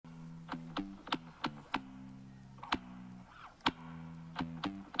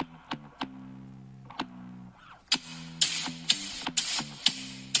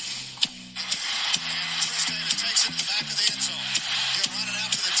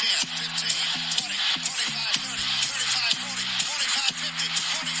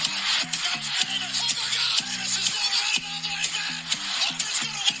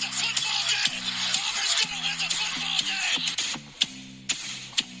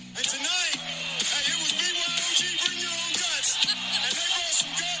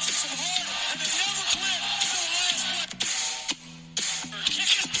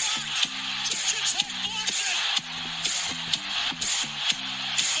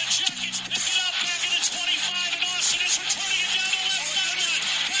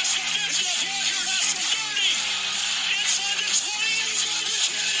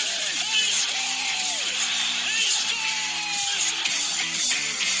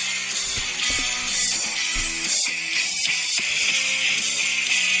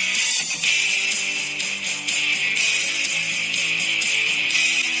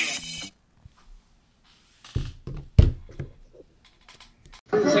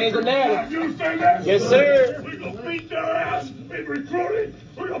Change the narrative. You say that? Yes, sir. We're going to beat their ass in recruiting.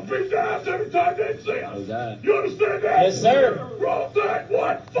 We're going to beat their ass every time they see us. Exactly. You understand that? Yes, sir. Roll that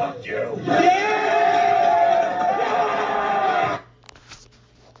one. Fuck you.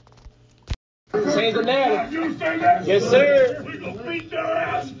 Change the narrative. You say that? Yes, sir. We're going to beat their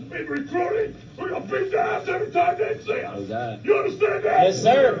ass in recruiting. We're going to beat their ass every time they see us. Exactly. You understand that? Yes,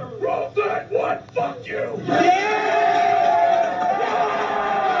 sir. Roll that one. Fuck you.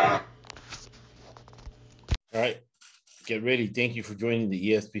 All right, get ready. Thank you for joining the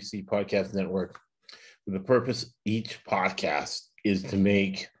ESPC Podcast Network. The purpose of each podcast is to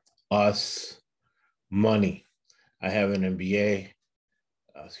make us money. I have an MBA,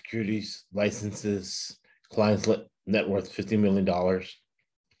 securities licenses, clients net worth $50 million.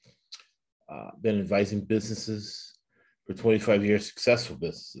 Been advising businesses for 25 years, successful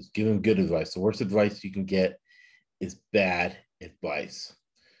businesses, giving good advice. The worst advice you can get is bad advice.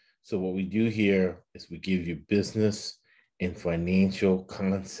 So what we do here is we give you business and financial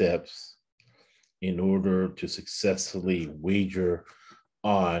concepts in order to successfully wager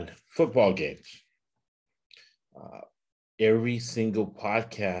on football games. Every single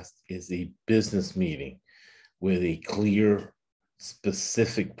podcast is a business meeting with a clear,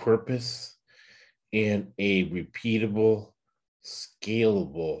 specific purpose and a repeatable,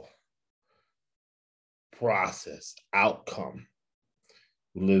 scalable process outcome.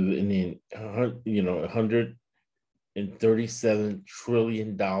 We live in $137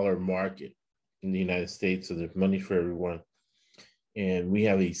 trillion market in the United States, so there's money for everyone. And we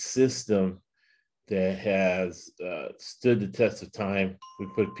have a system that has stood the test of time. We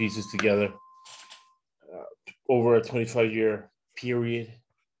put pieces together over a 25-year period.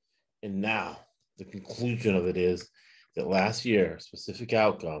 And now the conclusion of it is that last year, specific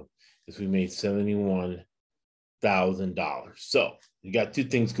outcome is we made $71,000. So you got two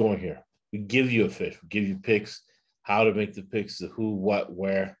things going here. We give you a fish. We give you picks, how to make the picks, the who, what,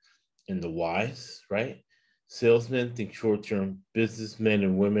 where, and the whys, right? Salesmen think short-term. Businessmen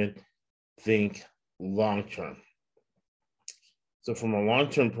and women think long-term. So from a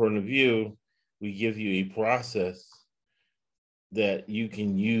long-term point of view, we give you a process that you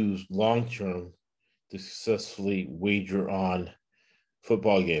can use long-term to successfully wager on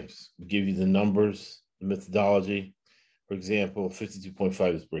football games. We give you the numbers, the methodology. For example,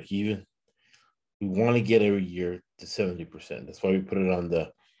 52.5 is break even. We want to get every year to 70%. That's why we put it on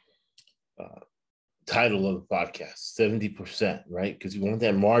the title of the podcast, 70%, right? Because we want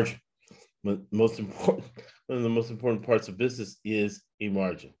that margin. One of the most important parts of business is a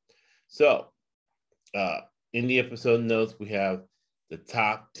margin. So in the episode notes, we have the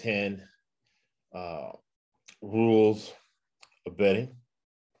top 10 rules of betting.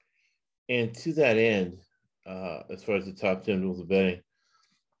 And to that end, as far as the top 10 rules of betting,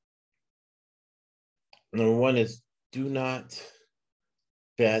 number one is do not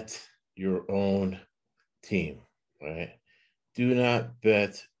bet your own team, right? Do not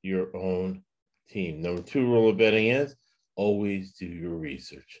bet your own team. Number two rule of betting is always do your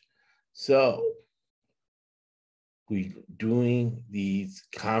research. So we're doing these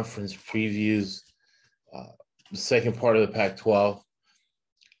conference previews. The second part of the Pac-12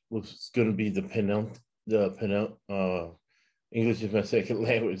 was going to be the English is my second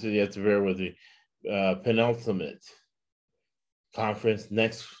language, so you have to bear with me. Penultimate conference.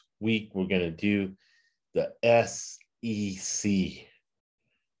 Next week, we're going to do the SEC.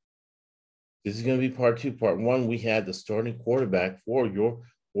 This is going to be part two. Part one, we had the starting quarterback for your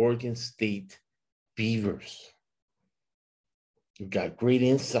Oregon State Beavers. We've got great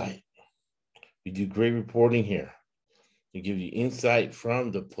insight. We do great reporting here. We give you insight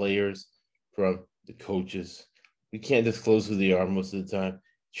from the players, from the coaches. We can't disclose who they are most of the time.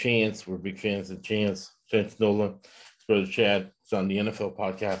 Chance, we're big fans of Chance Nolan. His brother Chad is on the NFL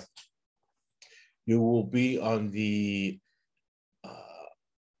podcast. You will be on the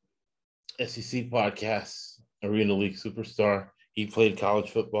SEC podcast, Arena League Superstar. He played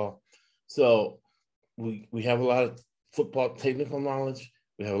college football. So we have a lot of football technical knowledge.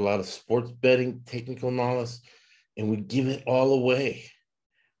 We have a lot of sports betting technical knowledge, and we give it all away.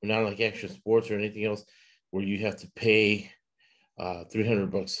 We're not like Extra Sports or anything else where you have to pay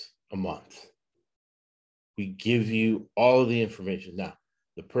 $300 a month. We give you all of the information. Now,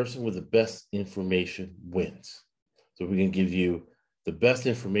 the person with the best information wins. So we're going to give you the best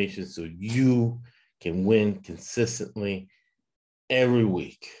information so you can win consistently every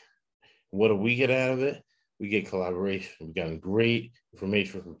week. What do we get out of it? We get collaboration. We've gotten great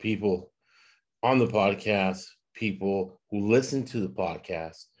information from people on the podcast, people who listen to the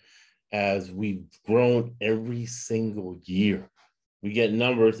podcast as we've grown every single year. We get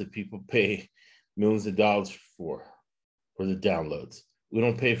numbers that people pay millions of dollars for the downloads. We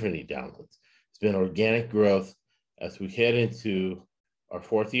don't pay for any downloads. It's been organic growth as we head into our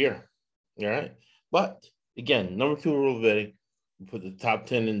fourth year. All right. But again, number 2 rule of betting, we put the top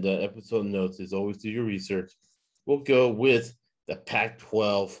 10 in the episode notes, is always do your research. We'll go with the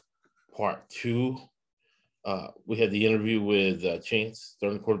Pac-12 part 2. We had the interview with Chance,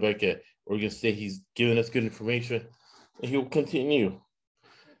 starting quarterback at Oregon State. He's given us good information, and he will continue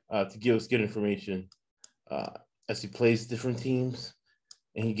to give us good information as he plays different teams,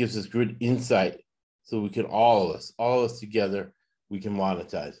 and he gives us good insight so we can all of us together, we can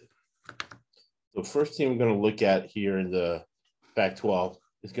monetize it. The first team we're going to look at here in the Pac-12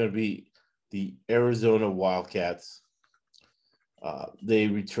 is going to be the Arizona Wildcats. They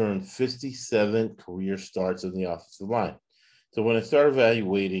returned 57 career starts on the offensive line. So when I start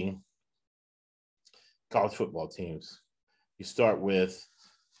evaluating college football teams, you start with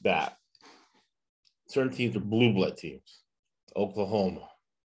that. Certain teams are blue blood teams. Oklahoma,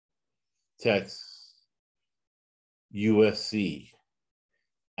 Texas, USC,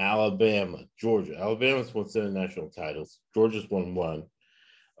 Alabama, Georgia. Alabama's won 7 national titles. Georgia's won 1.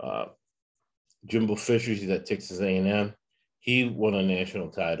 Jimbo Fisher, he's at Texas A&M. He won a national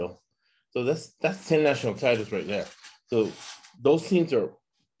title. So that's 10 national titles right there. So those teams are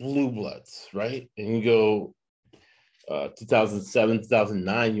blue bloods, right? And you go 2007,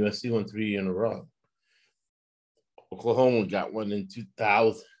 2009, USC won 3 in a row. Oklahoma got one in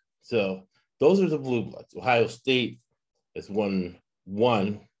 2000. So those are the blue bloods. Ohio State has won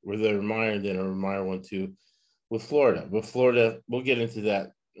 1 with Meyer, and then Meyer won 2 with Florida. But Florida, we'll get into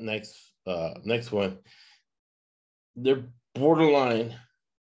that next one. They're borderline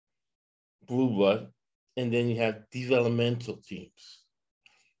blue blood, and then you have developmental teams.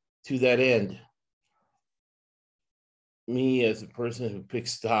 To that end, me as a person who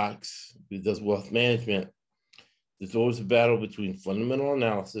picks stocks, who does wealth management, there's always a battle between fundamental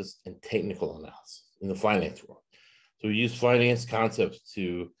analysis and technical analysis in the finance world. So we use finance concepts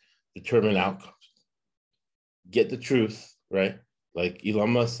to determine outcomes. Get the truth, right? Like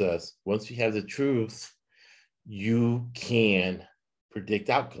Elon Musk says, once you have the truth, you can predict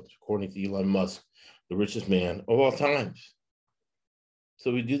outcomes, according to Elon Musk, the richest man of all times.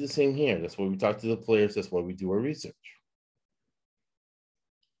 So we do the same here. That's why we talk to the players. That's why we do our research.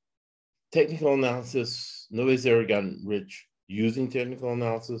 Technical analysis, nobody's ever gotten rich using technical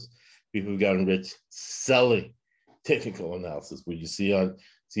analysis. People have gotten rich selling technical analysis, what you see on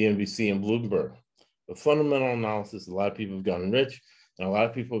CNBC and Bloomberg. But fundamental analysis, a lot of people have gotten rich, and a lot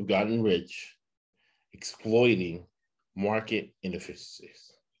of people have gotten rich exploiting market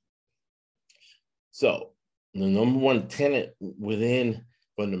inefficiencies. So the number 1 tenet within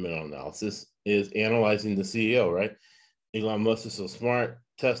fundamental analysis is analyzing the CEO, right? Elon Musk is so smart,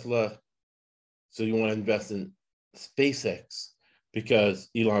 Tesla. So you want to invest in SpaceX because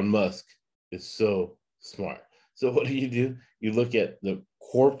Elon Musk is so smart. So what do? You look at the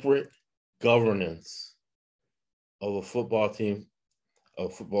corporate governance of a football team, a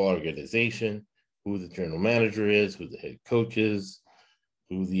football organization, who the general manager is, who the head coach is,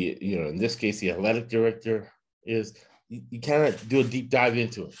 who the, in this case, the athletic director is. You kind of do a deep dive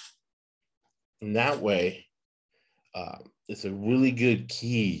into it. And that way, it's a really good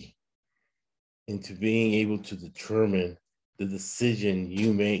key into being able to determine the decision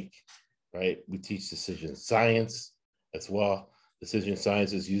you make, right? We teach decision science as well. Decision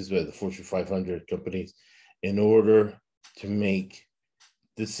science is used by the Fortune 500 companies in order to make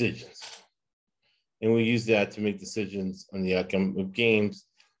decisions. And we use that to make decisions on the outcome of games.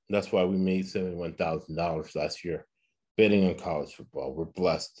 And that's why we made $71,000 last year betting on college football. We're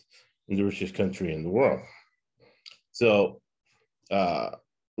blessed in the richest country in the world. So,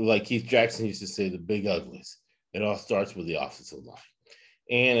 like Keith Jackson used to say, the big uglies. It all starts with the offensive line.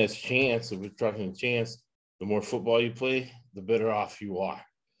 And as Chance, if we're talking to Chance, the more football you play, the better off you are.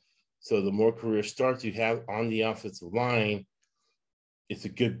 So the more career starts you have on the offensive line, it's a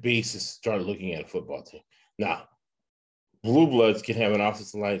good basis to start looking at a football team. Now, blue bloods can have an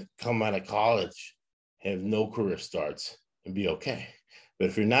offensive line come out of college, have no career starts, and be okay. But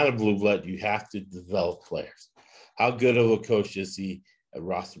if you're not a blue blood, you have to develop players. How good of a coach is he at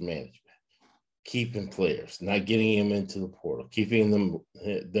roster management? Keeping players, not getting them into the portal, keeping them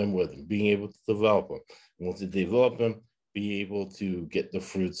with him, being able to develop them. And once they develop them, be able to get the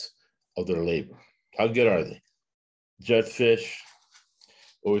fruits of their labor. How good are they? Jedd Fisch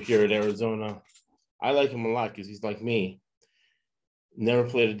over here at Arizona, I like him a lot because he's like me. Never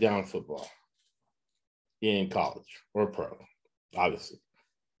played a down football in college or pro, obviously.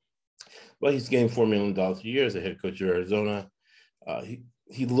 But he's getting $4 million a year as a head coach of Arizona.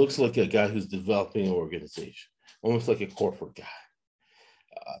 He looks like a guy who's developing an organization, almost like a corporate guy.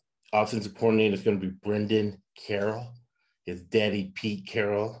 Offensive coordinator is going to be Brendan Carroll. His daddy, Pete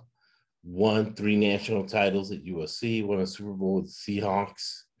Carroll, won 3 national titles at USC, won a Super Bowl with the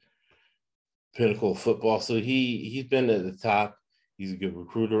Seahawks, pinnacle of football. So he's been at the top. He's a good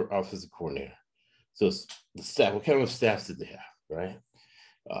recruiter, offensive coordinator. So the staff, what kind of staffs did they have, right?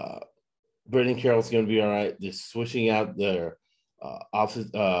 Brendan Carroll's going to be all right. They're switching out their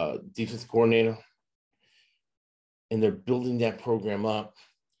defense coordinator, and they're building that program up.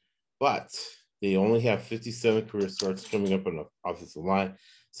 But they only have 57 career starts coming up on the offensive line,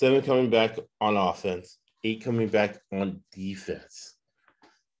 7 coming back on offense, 8 coming back on defense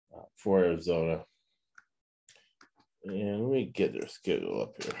for Arizona. And let me get their schedule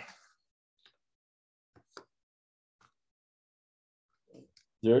up here.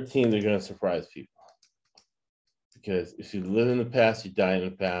 They're a team they're going to surprise people. Because if you live in the past, you die in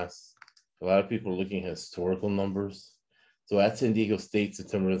the past. A lot of people are looking at historical numbers. So at San Diego State,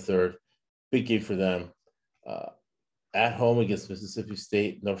 September the 3rd, big game for them. At home against Mississippi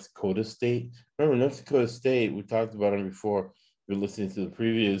State, North Dakota State. Remember, North Dakota State, we talked about them before. You're listening to the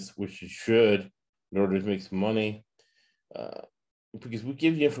previews, which you should in order to make some money. Because we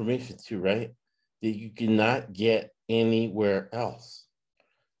give you information too, right? That you cannot get anywhere else.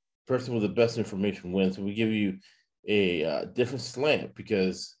 Person with the best information wins. So we give you a different slant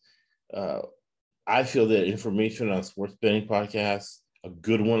because I feel that information on sports betting podcasts, a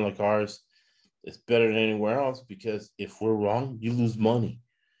good one like ours, is better than anywhere else because if we're wrong, you lose money.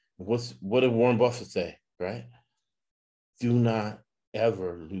 What did Warren Buffett say, right? Do not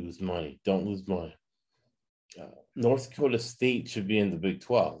ever lose money. Don't lose money. North Dakota State should be in the Big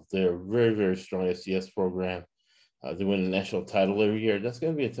 12. They're a very, very strong FCS program. They win a national title every year. That's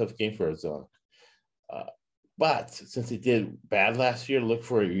going to be a tough game for Arizona. But since they did bad last year, look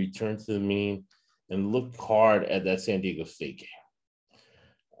for a return to the mean and look hard at that San Diego State game.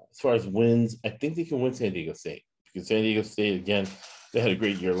 As far as wins, I think they can win San Diego State because San Diego State, again, they had a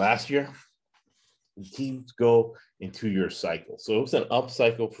great year last year. The teams go in 2-year cycles. So it was an up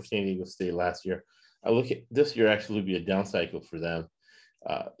cycle for San Diego State last year. I look at this year actually be a down cycle for them.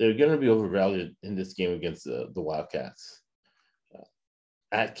 They're going to be overvalued in this game against the Wildcats.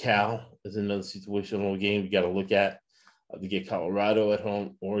 At Cal is another situational game you got to look at. They get Colorado at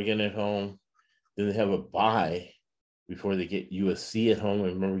home, Oregon at home. Then they have a bye before they get USC at home.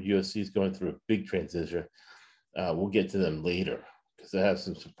 And remember, USC is going through a big transition. We'll get to them later because they have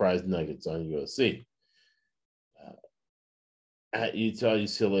some surprise nuggets on USC. At Utah,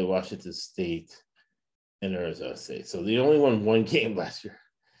 UCLA, Washington State, and Arizona State. So they only won 1 game last year.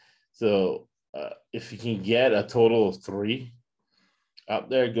 So if you can get a total of 3 out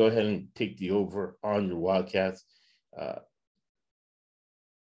there, go ahead and take the over on your Wildcats.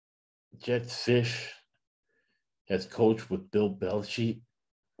 Jedd Fisch has coached with Bill Belichick,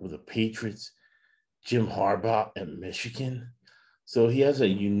 with the Patriots, Jim Harbaugh at Michigan. So he has a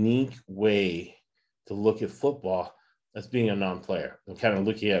unique way to look at football as being a non-player. I'm kind of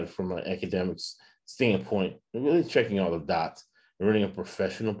looking at it from an academic standpoint and really checking all the dots and running a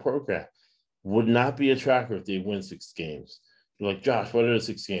professional program. Would not be a tracker if they win 6 games. You're like, Josh, what are the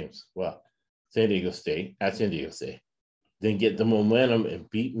 6 games? Well, San Diego State, at San Diego State. Then get the momentum and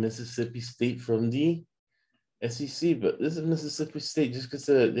beat Mississippi State from the SEC. But this is Mississippi State. Just because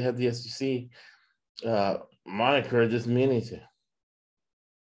they have the SEC moniker doesn't mean anything.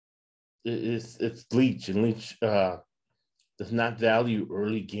 It's Leach, and Leach does not value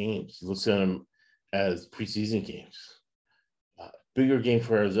early games. He looks at them as preseason games. Bigger game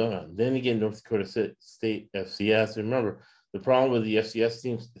for Arizona. Then again, North Dakota State FCS. Remember, the problem with the FCS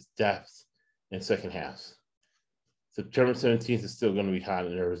teams is depth in second halves. September 17th is still going to be hot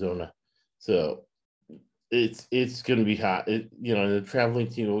in Arizona. So it's going to be hot. The traveling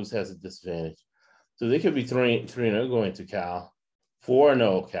team always has a disadvantage. So they could be 3-0 going to Cal,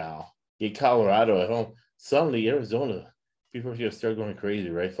 4-0 Cal, get Colorado at home. Suddenly, Arizona, people are going to start going crazy,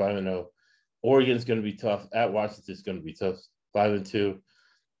 right? 5-0. Oregon's going to be tough. At Washington, it's going to be tough. 5-2.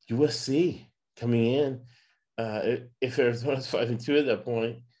 USC coming in. If Arizona's 5-2 at that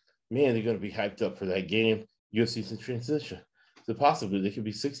point, man, they're going to be hyped up for that game. USC's in transition. So possibly they could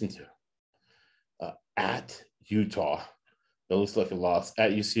be 6-2. At Utah, that looks like a loss.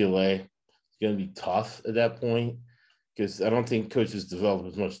 At UCLA, it's going to be tough at that point because I don't think coaches develop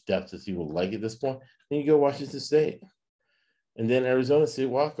as much depth as he would like at this point. Then you go Washington State. And then Arizona State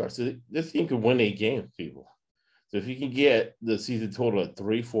wildcard. So this team could win 8 games, people. So if you can get the season total at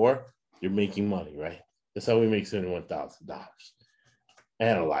 3-4, you're making money, right? That's how we make $71,000.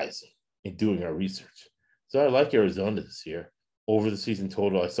 Analyzing and doing our research. So I like Arizona this year. over the season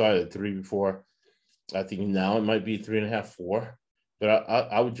total. I saw it at 3 before. I think now it might be 3.5, 4, but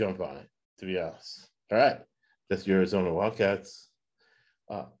I would jump on it, to be honest. All right, that's your Arizona Wildcats.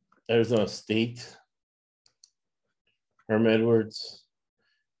 Arizona State, Herm Edwards,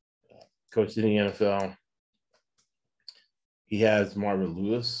 coach in the NFL. He has Marvin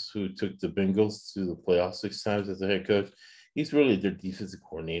Lewis, who took the Bengals to the playoffs 6 times as the head coach. He's really their defensive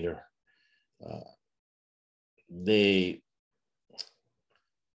coordinator. They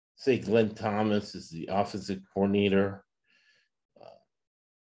say Glenn Thomas is the offensive coordinator.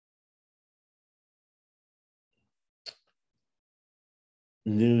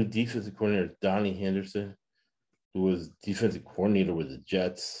 New defensive coordinator, Donnie Henderson, who was defensive coordinator with the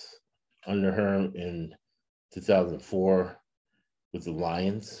Jets under Herm in 2004 with the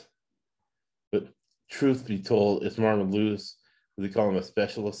Lions. But truth be told, it's Marvin Lewis. They call him a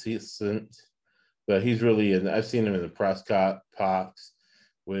special assistant, but he's really, and I've seen him in the press box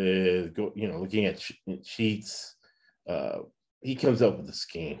with, looking at sheets. He comes up with a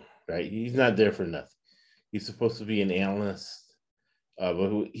scheme, right? He's not there for nothing. He's supposed to be an analyst,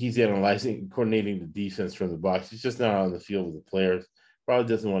 but he's analyzing, coordinating the defense from the box. He's just not on the field with the players. Probably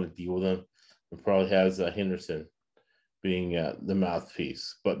doesn't want to deal with them. And probably has Henderson being the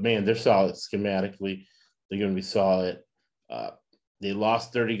mouthpiece. But man, they're solid schematically. They're going to be solid. They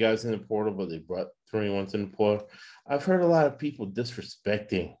lost 30 guys in the portal, but they brought 21 in the portal. I've heard a lot of people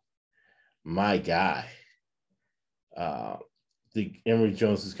disrespecting my guy. The Emory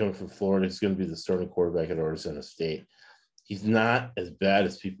Jones is coming from Florida. He's going to be the starting quarterback at Arizona State. He's not as bad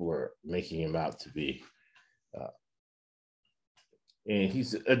as people are making him out to be. And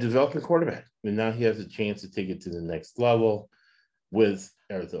he's a developing quarterback. And now he has a chance to take it to the next level with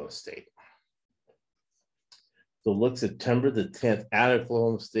Arizona State. So look September the 10th at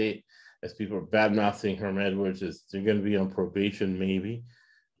Oklahoma State, as people are bad-mouthing Herm Edwards, as they're going to be on probation maybe.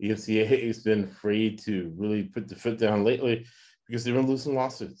 The NCAA has been afraid to really put the foot down lately because they've been losing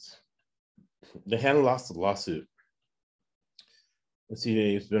lawsuits. They hadn't lost a lawsuit. The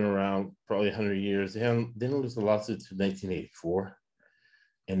NCAA has been around probably 100 years. They didn't lose a lawsuit until 1984.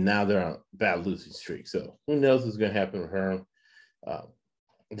 And now they're on a bad losing streak. So who knows what's going to happen with Herm.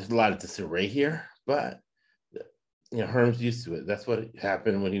 There's a lot of disarray here, but Herm's used to it. That's what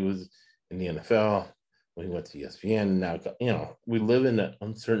happened when he was in the NFL, when he went to ESPN. And now, we live in an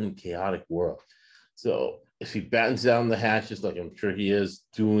uncertain, chaotic world. So if he battens down the hatches, like I'm sure he is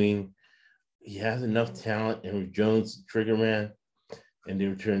doing, he has enough talent. Emory Jones, trigger man, and they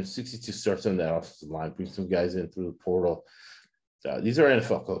return 62 starts on that offensive line, bring some guys in through the portal. These are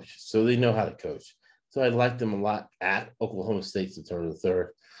NFL coaches, so they know how to coach. So I liked them a lot at Oklahoma State September the 3rd.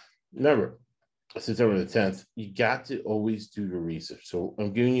 Remember, September the 10th, you got to always do your research. So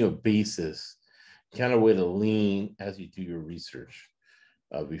I'm giving you a basis, kind of way to lean as you do your research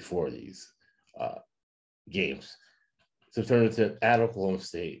before these games. September the 10th at Oklahoma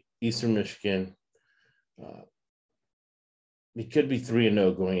State, Eastern Michigan. We could be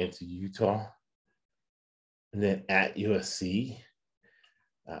 3-0 going into Utah. And then at USC.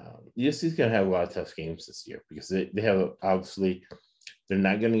 USC is going to have a lot of tough games this year because they have, obviously, they're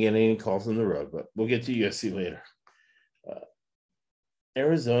not going to get any calls on the road, but we'll get to USC later.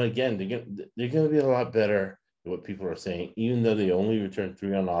 Arizona, again, they're going to be a lot better than what people are saying, even though they only returned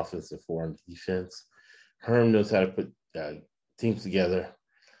 3 on offense and 4 on defense. Herm knows how to put teams together.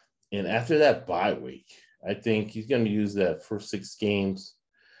 And after that bye week, I think he's going to use that first 6 games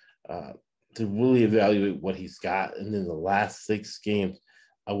to really evaluate what he's got. And then the last 6 games,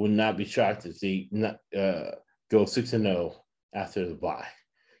 I would not be shocked if they go 6-0 after the bye,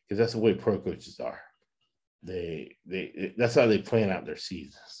 because that's the way pro coaches are. That's how they plan out their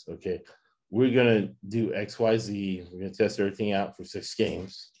seasons. Okay, we're gonna do X, Y, Z. We're gonna test everything out for 6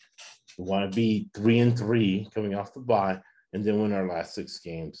 games. We want to be 3-3 coming off the bye, and then win our last 6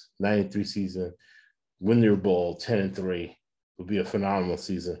 games. 9-3 season, win their bowl. 10-3 will be a phenomenal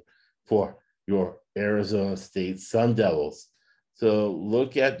season for your Arizona State Sun Devils. So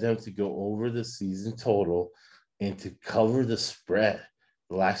look at them to go over the season total and to cover the spread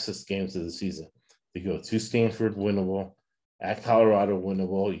the last 6 games of the season. They go to Stanford, winnable, at Colorado,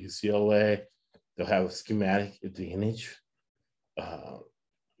 winnable, UCLA. They'll have a schematic advantage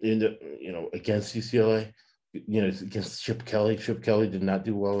against UCLA. Against Chip Kelly. Chip Kelly did not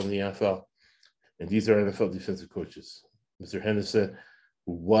do well in the NFL. And these are NFL defensive coaches. Mr. Henderson,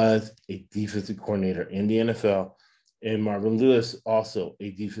 who was a defensive coordinator in the NFL, and Marvin Lewis, also a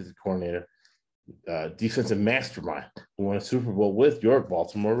defensive coordinator, defensive mastermind, who won a Super Bowl with your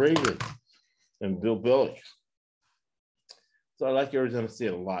Baltimore Ravens and Bill Belichick. So I like Arizona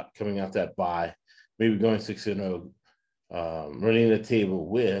State a lot coming out that bye, maybe going 6-0. running the table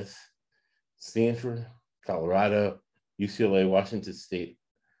with Stanford, Colorado, UCLA, Washington State,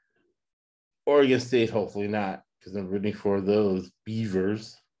 Oregon State, hopefully not, because I'm rooting for those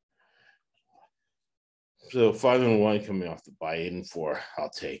Beavers. So 5-1 coming off the bye, 8-4, I'll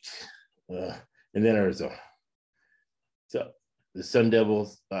take. And then Arizona. So the Sun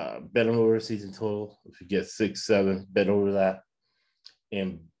Devils, bet them over season total. If you get 6-7, bet over that.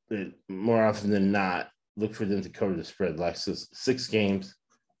 And more often than not, look for them to cover the spread, like 6 games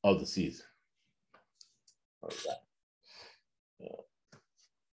of the season.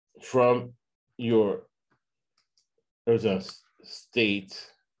 From your Arizona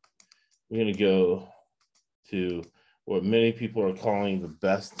State, we're going to go to what many people are calling the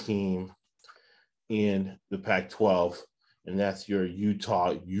best team in the Pac-12, and that's your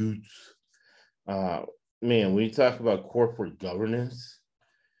Utah Utes. Man, when you talk about corporate governance,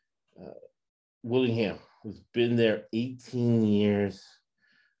 Willingham, who's been there 18 years,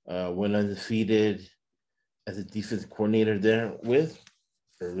 went undefeated as a defensive coordinator there with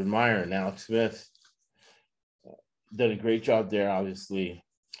Urban Meyer and Alex Smith. Done a great job there, obviously.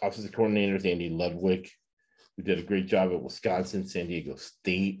 Offensive coordinators, Andy Ludwig, who did a great job at Wisconsin, San Diego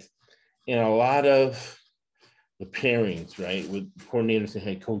State, and a lot of the pairings, right, with coordinators and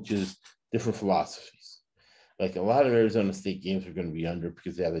head coaches, different philosophies. Like a lot of Arizona State games are going to be under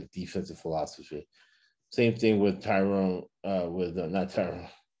because they have a defensive philosophy. Same thing with Kyle Willingham.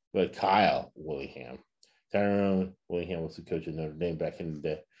 Tyrone Willingham was the coach of Notre Dame back in the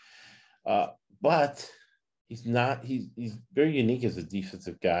day. But he's very unique as a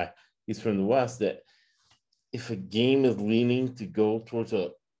defensive guy. He's from the West, that if a game is leaning to go towards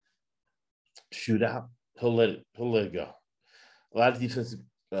a shootout, he'll let it go. A lot of defensive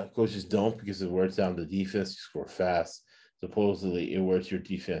coaches don't, because it wears down the defense. You score fast. Supposedly, it wears your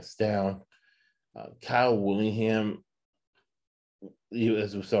defense down. Kyle Willingham,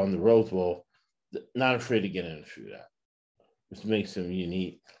 as we saw in the Rose Bowl, not afraid to get in a shootout, which makes him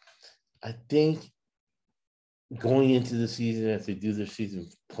unique. I think going into the season, as they do their season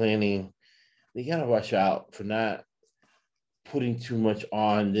planning, they got to watch out for not putting too much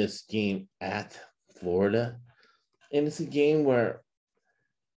on this game at Florida. And it's a game where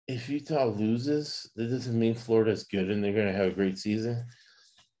if Utah loses, that doesn't mean Florida's good and they're going to have a great season.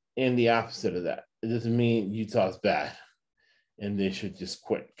 And the opposite of that, it doesn't mean Utah's bad and they should just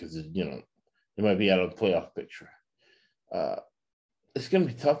quit because, they might be out of the playoff picture. It's going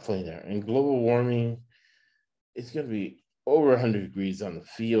to be tough playing there. And global warming, it's going to be over 100 degrees on the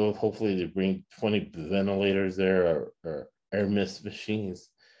field. Hopefully they bring 20 ventilators there or air mist machines.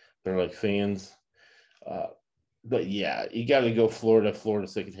 They're like fans. But yeah, you got to go Florida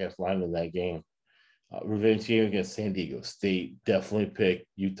second half line in that game. Revenge game against San Diego State. Definitely pick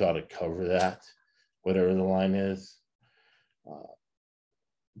Utah to cover that, whatever the line is.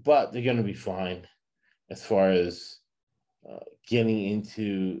 But they're going to be fine as far as getting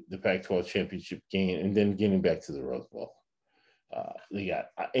into the Pac-12 championship game and then getting back to the Rose Bowl. They got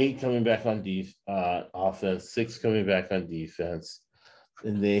 8 coming back on offense, 6 coming back on defense,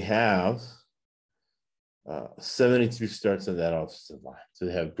 and they have 72 starts on that offensive line. So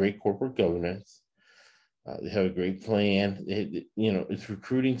they have great corporate governance. They have a great plan. It's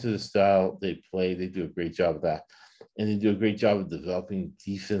recruiting to the style they play. They do a great job of that. And they do a great job of developing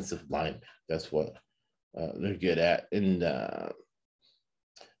defensive linemen. That's what they're good at. And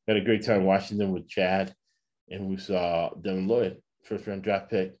had a great time watching them with Chad. And we saw Devin Lloyd, first-round draft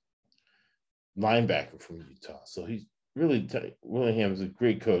pick, linebacker from Utah. So he's really Willingham is a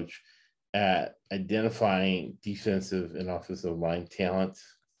great coach at identifying defensive and offensive line talent.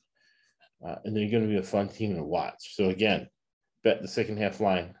 And they're going to be a fun team to watch. So again, bet the second half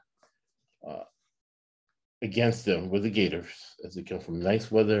line against them with the Gators as they come from nice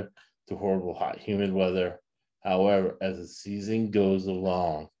weather to horrible, hot, humid weather. However, as the season goes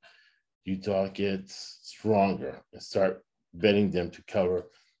along, Utah gets stronger and start betting them to cover.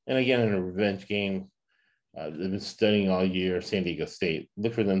 And again, in a revenge game, they've been studying all year San Diego State.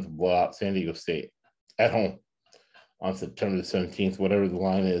 Look for them to blow out San Diego State at home on September the 17th, whatever the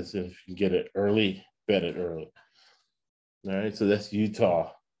line is. And if you can get it early, bet it early. All right, so that's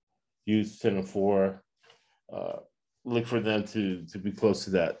Utah. Use 10-4. Look for them to be close to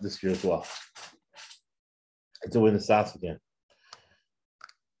that this year as well. To win the South again.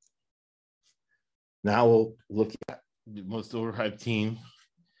 Now we'll look at the most overhyped team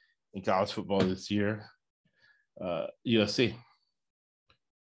in college football this year, USC.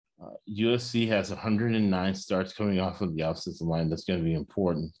 USC has 109 starts coming off of the offensive line. That's going to be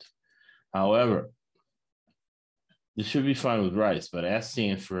important. However, this should be fine with Rice, but ask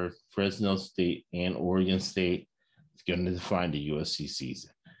Stanford, Fresno State, and Oregon State going to define the USC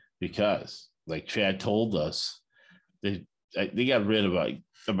season because, like Chad told us, they got rid of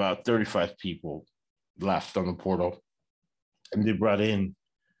about 35 people left on the portal, and they brought in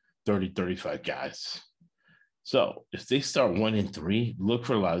 35 guys. So if they start 1-3, look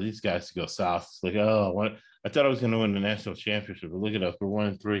for a lot of these guys to go south. It's like, I thought I was going to win the national championship, but look at us, we're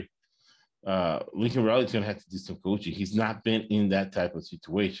 1-3. Lincoln Riley's going to have to do some coaching. He's not been in that type of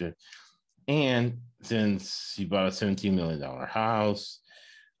situation. And since he bought a $17 million house,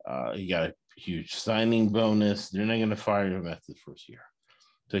 he got a huge signing bonus. They're not going to fire him after the first year.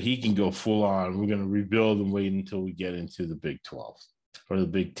 So he can go full on. We're going to rebuild and wait until we get into the Big 12 or the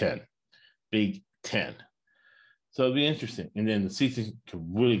Big 10. Big 10. So it'll be interesting. And then the season could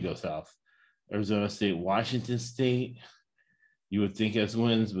really go south. Arizona State, Washington State, you would think as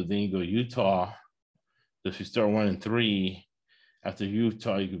wins, but then you go Utah. So if you start 1-3, after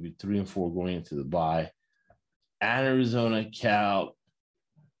Utah, you could be 3-4 going into the bye. At Arizona, Cal,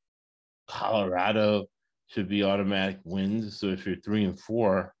 Colorado should be automatic wins. So if you're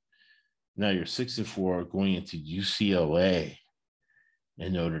 3-4, now you're 6-4 going into UCLA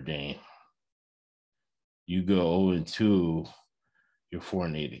and Notre Dame. You go 0-2, you're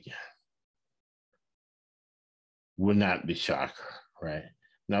 4-8 again. Would not be shocker, right?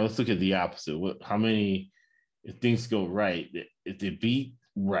 Now let's look at the opposite. How many, if things go right, if they beat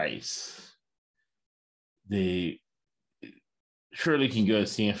Rice, they surely can go to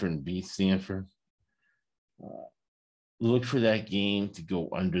Stanford and beat Stanford. Look for that game to go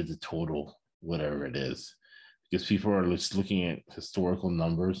under the total, whatever it is, because people are just looking at historical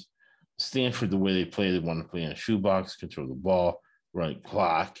numbers. Stanford, the way they want to play in a shoebox, control the ball, run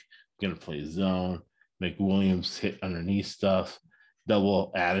clock, going to play zone, make Williams hit underneath stuff,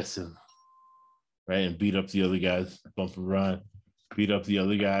 double Addison, right, and beat up the other guys, bump and run, beat up the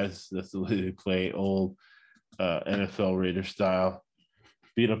other guys. That's the way they play, old NFL Raider style.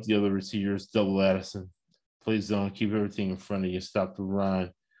 Beat up the other receivers, double Addison, play zone, keep everything in front of you, stop the run.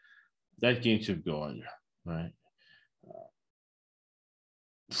 That game should go under, right?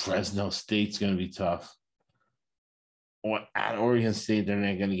 Fresno State's going to be tough. Or at Oregon State, they're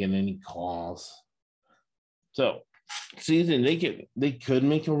not going to get any calls. So, season they could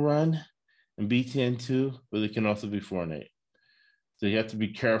make a run and be 10-2, but they can also be 4-8. So you have to be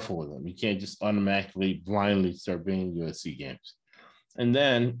careful with them. You can't just automatically blindly start betting USC games. And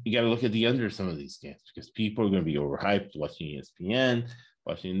then you got to look at the under some of these games because people are going to be overhyped watching ESPN,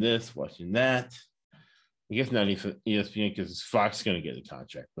 watching this, watching that. I guess not even ESPN because Fox going to get the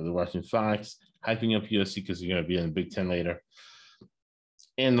contract, but they're watching Fox, hyping up USC because they're going to be in the Big Ten later.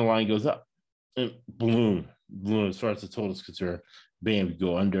 And the line goes up. And balloon as far as the total is concerned. Bam, you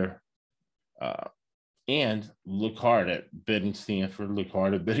go under. And look hard at betting Stanford, look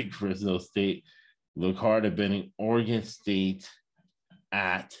hard at betting Fresno State, look hard at betting Oregon State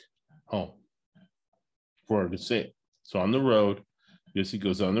at home for Oregon State. So on the road, USC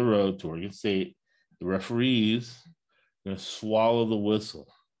goes on the road to Oregon State. The referees are going to swallow the whistle,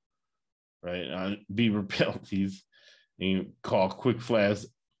 right, on Beaver penalties and call quick flags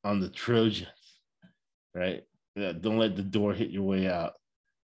on the Trojans, right? Don't let the door hit your way out,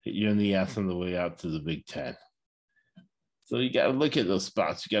 hit you in the ass on the way out to the Big Ten. So you got to look at those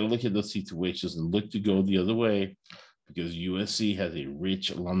spots. You got to look at those situations and look to go the other way because USC has a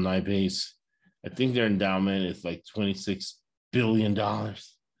rich alumni base. I think their endowment is like $26 billion.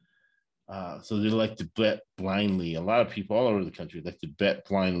 So they like to bet blindly. A lot of people all over the country like to bet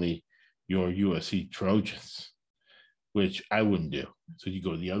blindly your USC Trojans, which I wouldn't do. So you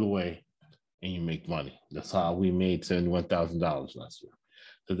go the other way and you make money. That's how we made $71,000 last year.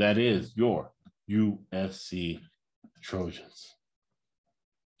 So that is your USC Trojans.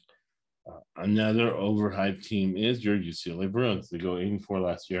 Another overhyped team is your UCLA Bruins. They go 8-4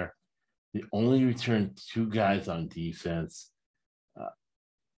 last year. They only returned 2 guys on defense.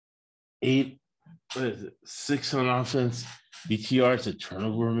 6 on offense. BTR is a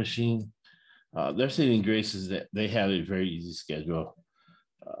turnover machine. Their saving grace is that they have a very easy schedule.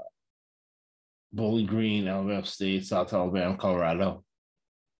 Bowling Green, Alabama State, South Alabama, Colorado.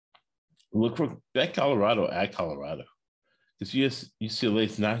 Look for that Colorado at Colorado. Because UCLA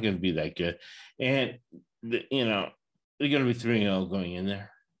is not going to be that good. And, they're going to be 3-0 going in there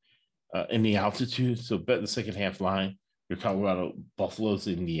in the altitude. So bet the second half line. Your Colorado Buffaloes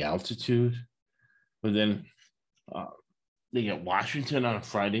in the altitude. But then they get Washington on a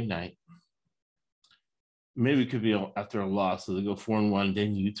Friday night. Maybe it could be after a loss. So they go 4-1,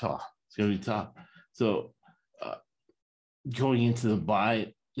 then Utah. It's going to be tough. So going into the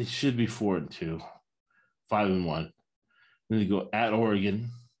bye, it should be 4-2, 5-1. Then they go at Oregon,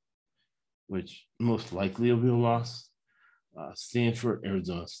 which most likely will be a loss. Stanford,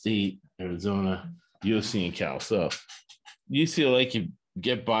 Arizona State, Arizona, USC, and Cal. So UCLA can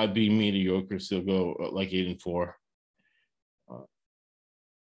get by being mediocre, still go like 8-4.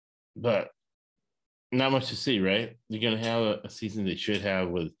 But not much to see, right? They're going to have a season they should have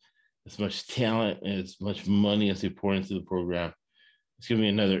with as much talent and as much money as they pour into the program. It's going to be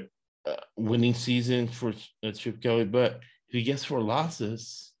another winning season for Chip Kelly. But if he gets 4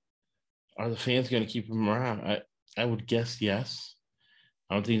 losses, are the fans going to keep him around? I would guess yes.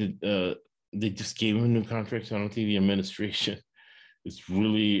 I don't think that they just gave him a new contract, so I don't think the administration is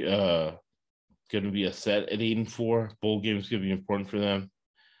really going to be a set at 8-4. Bowl games going to be important for them.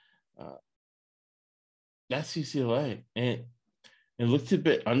 That's UCLA, and it looked a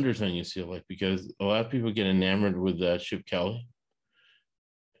bit unders on UCLA because a lot of people get enamored with Chip Kelly,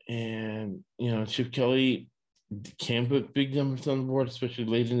 and Chip Kelly can put big numbers on the board, especially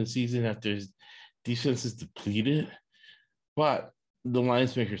late in the season after his defense is depleted. But the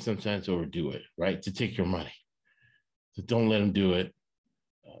lines makers sometimes overdo it, right? To take your money, so don't let them do it.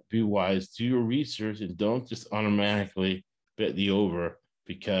 Be wise, do your research, and don't just automatically bet the over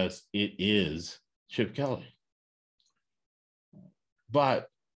because it is Chip Kelly. But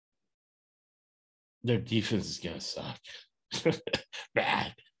their defense is going to suck.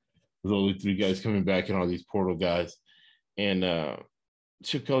 Bad. With only 3 guys coming back and all these portal guys. And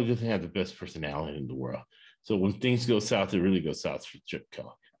Chip Kelly doesn't have the best personality in the world. So when things go south, it really goes south for Chip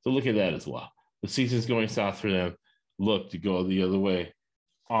Kelly. So look at that as well. The season's going south for them. Look to go the other way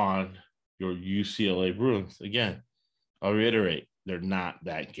on your UCLA Bruins. Again, I'll reiterate, they're not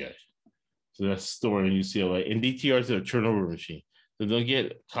that good. So that's the story in UCLA. And DTR is a turnover machine. So don't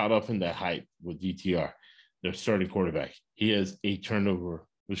get caught up in that hype with DTR. Their starting quarterback. He is a turnover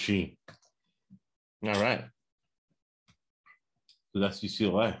machine. All right. So that's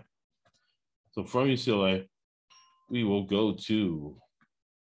UCLA. So from UCLA, we will go to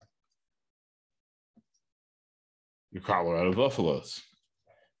your Colorado Buffaloes.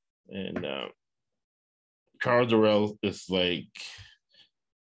 And Karl Dorrell is like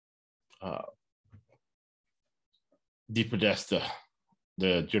DePodesta,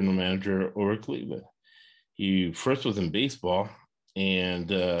 the general manager over Cleveland. He first was in baseball and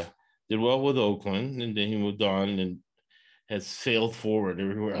did well with Oakland, and then he moved on and has sailed forward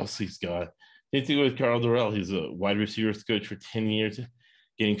everywhere else he's gone. Same thing with Karl Dorrell. He's a wide receivers coach for 10 years,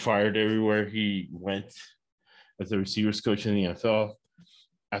 getting fired everywhere he went as a receivers coach in the NFL.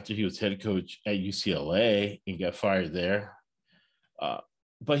 After he was head coach at UCLA and got fired there.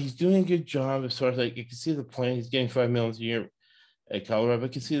 But he's doing a good job as far as like you can see the plan. He's getting $5 million a year at Colorado. I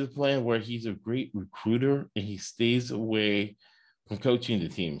can see the plan where he's a great recruiter and he stays away from coaching the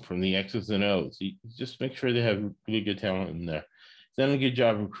team, from the X's and O's. He just make sure they have really good talent in there. He's done a good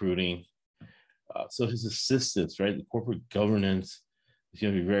job recruiting. So his assistants, right, the corporate governance is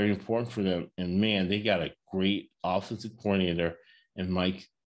going to be very important for them. And man, they got a great offensive coordinator in Mike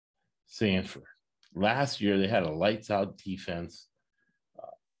Sanford. Last year, they had a lights-out defense.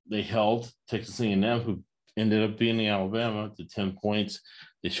 They held Texas A&M, who ended up beating Alabama, to 10 points.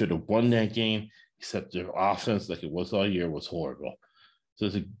 They should have won that game, except their offense, like it was all year, was horrible. So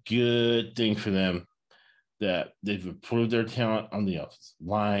it's a good thing for them that they've improved their talent on the offensive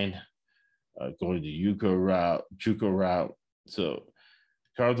line, going the JUCO route. So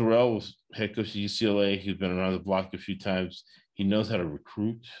Karl Dorrell was head coach at UCLA. He's been around the block a few times. He knows how to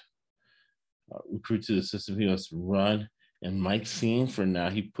recruit to the system he wants to run. And Mike Sanford now,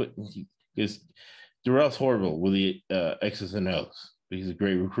 because Dorrell's horrible with the X's and O's, but he's a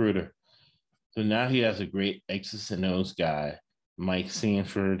great recruiter. So now he has a great X's and O's guy, Mike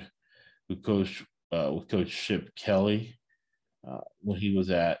Sanford, who coached with Coach Chip Kelly when he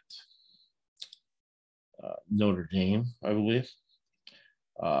was at Notre Dame, I believe.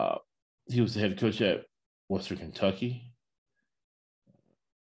 He was the head coach at Western Kentucky.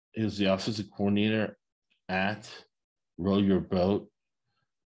 He was the offensive coordinator at Row Your Boat,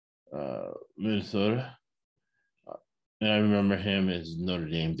 Minnesota. And I remember him as Notre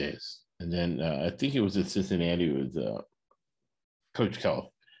Dame days. And then I think it was at Cincinnati with Coach Kelly.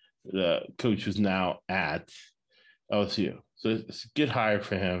 The coach who's now at LSU. So it's a good hire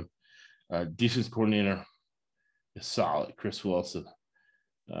for him. Defense coordinator is solid. Chris Wilson.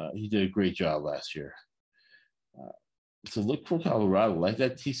 He did a great job last year. So look for Colorado. Like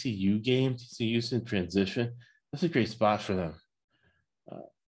that TCU game, TCU's in transition. That's a great spot for them.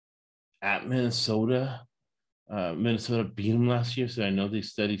 At Minnesota, Minnesota beat them last year, so I know they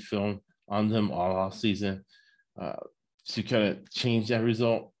studied film on them all off season to kind of change that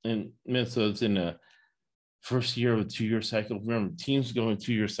result. And Minnesota's in the first year of a 2-year cycle. Remember, teams go in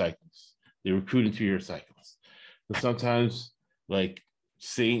 2-year cycles. They recruit in 2-year cycles. But sometimes, like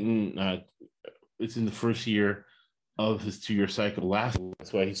Satan, it's in the first year of his 2-year cycle last.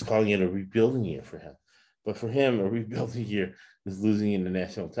 That's why he's calling it a rebuilding year for him. But for him, a rebuilding year is losing in the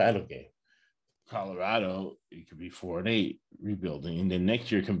national title game. Colorado, it could be 4-8 rebuilding, and then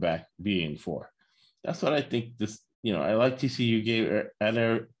next year come back being 4. That's what I think. I like TCU game at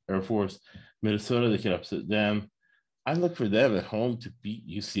Air Force, Minnesota. They could upset them. I look for them at home to beat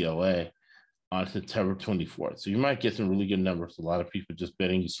UCLA on September 24th. So you might get some really good numbers. A lot of people just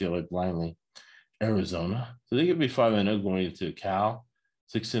betting UCLA blindly. Arizona, so they could be 5-0 going into Cal,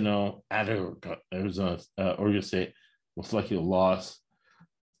 6-0 at Arizona, Oregon State, most likely a loss.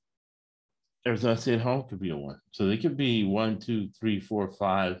 Arizona State at home could be a 1. So they could be 1, 2, 3, 4,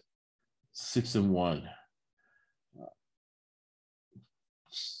 5, 6-1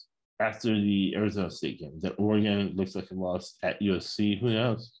 after the Arizona State game. That Oregon looks like a loss at USC. Who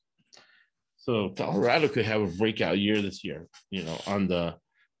knows? So Colorado could have a breakout year this year, on the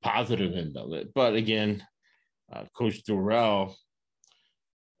positive end of it. But again, Coach Dorrell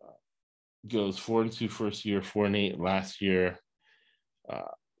goes 4-2 first year, 4-8 last year.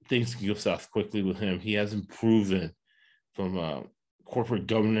 Things can go south quickly with him. He hasn't proven from a corporate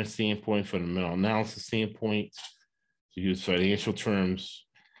governance standpoint, fundamental analysis standpoint, to use financial terms,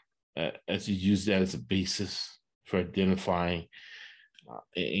 as he used that as a basis for identifying,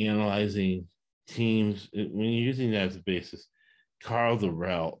 analyzing teams. When you're using that as a basis, Karl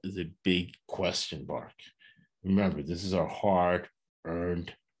Dorrell is a big question mark. Remember, this is our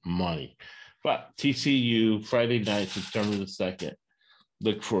hard-earned money. But TCU, Friday night, September the 2nd,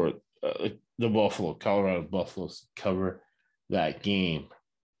 look for the Colorado Buffaloes to cover that game.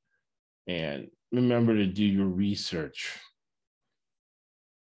 And remember to do your research.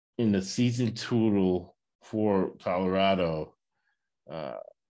 In the season total for Colorado,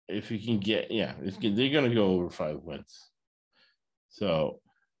 if you can get, they're going to go over 5 wins. So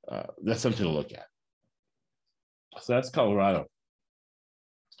that's something to look at. So that's Colorado.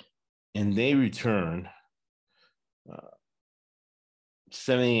 And they return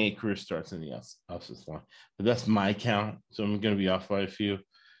 78 career starts in the offensive line. But that's my count. So I'm going to be off by a few.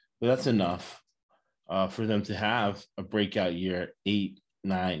 But that's enough for them to have a breakout year,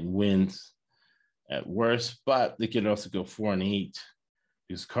 8-9 wins at worst. But they could also go 4-8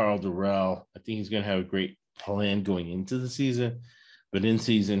 because Karl Dorrell, I think he's going to have a great plan going into the season. But in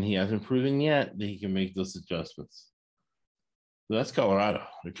season, he hasn't proven yet that he can make those adjustments. So that's Colorado,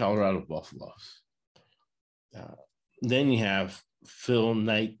 the Colorado Buffaloes. Then you have Phil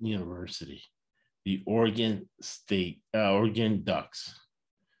Knight University, the Oregon Ducks.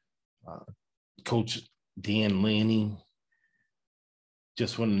 Coach Dan Lanning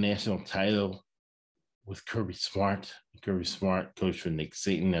just won a national title with Kirby Smart. Kirby Smart, coach for Nick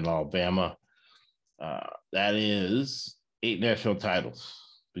Saban in Alabama. That is 8 national titles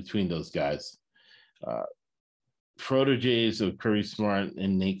between those guys. Proteges of Kirby Smart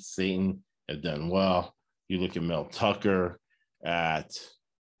and Nick Saban have done well. You look at Mel Tucker at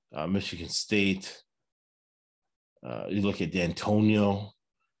Michigan State. You look at D'Antonio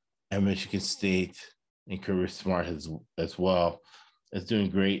at Michigan State, and Kirby Smart as well is doing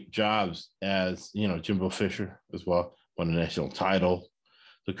great jobs as, Jimbo Fisher as well, won a national title.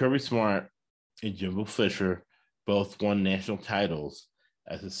 So Kirby Smart and Jimbo Fisher both won national titles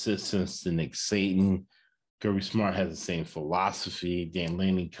as assistants to Nick Saban. Kirby Smart has the same philosophy. Dan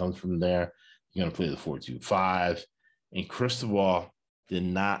Lanning comes from there. You're going to play the 4-2-5. And Cristobal did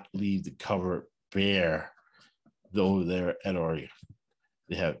not leave the cover bare over there at Oregon.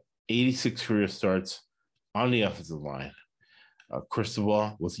 They have 86 career starts on the offensive line.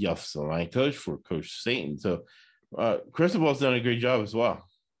 Cristobal was the offensive line coach for Coach Saban. So Cristobal's done a great job as well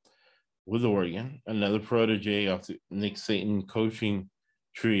with Oregon, another protege of the Nick Saban coaching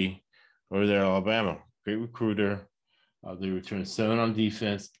tree over there in Alabama. Great recruiter. They returned 7 on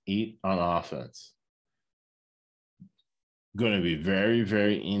defense, 8 on offense. Going to be very,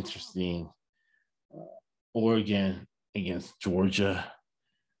 very interesting. Oregon against Georgia.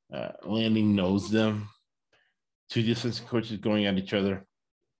 Lanning knows them. 2 defensive coaches going at each other.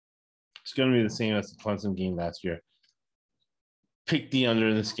 It's going to be the same as the Clemson game last year. Pick the under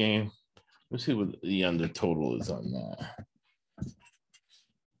in this game. Let's see what the under total is on that.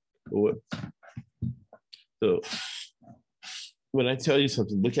 So when I tell you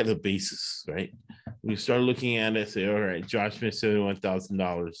something, look at the basis, right? When you start looking at it, say, all right, Josh made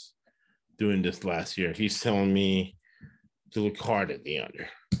 $71,000 doing this last year. He's telling me to look hard at the under,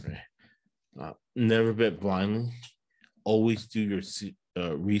 right? Never bet blindly. Always do your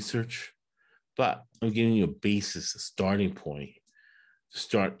research. But I'm giving you a basis, a starting point to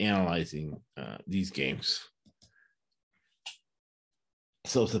start analyzing these games.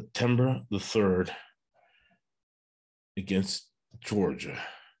 So September the 3rd against Georgia.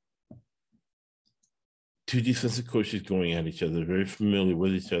 Two defensive coaches going at each other, very familiar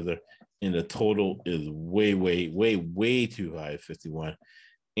with each other, and the total is way too high at 51,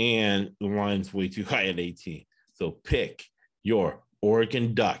 and the line's way too high at 18. So pick your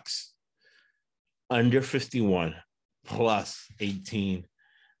Oregon Ducks under 51 plus 18.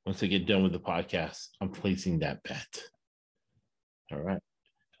 Once I get done with the podcast, I'm placing that bet. All right.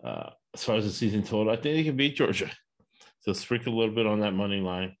 As far as the season total, I think they can beat Georgia. So sprinkle a little bit on that money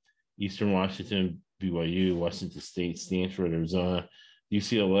line. Eastern Washington, BYU, Washington State, Stanford, Arizona,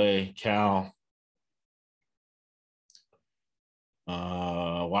 UCLA, Cal,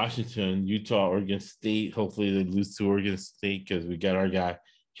 Washington, Utah, Oregon State. Hopefully they lose to Oregon State because we got our guy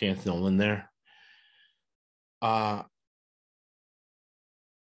Chance Nolan there. Man,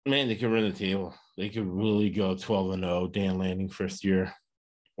 they could run the table. They could really go 12-0. Dan Lanning first year,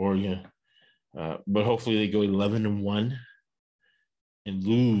 Oregon. But hopefully they go 11-1 and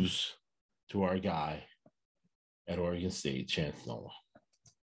lose to our guy at Oregon State, Chance Nolan.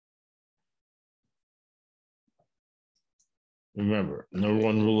 Remember, number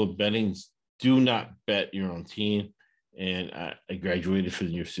one rule of betting is do not bet your own team. And I graduated from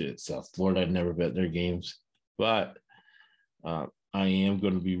the University of South Florida. I never bet their games. But I am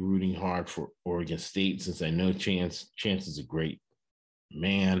going to be rooting hard for Oregon State since I know Chance. Chance is a great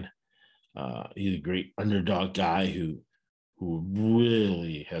man. He's a great underdog guy who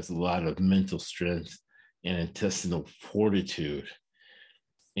really has a lot of mental strength and intestinal fortitude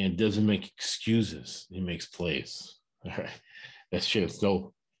and doesn't make excuses. He makes plays. All right. That's Chance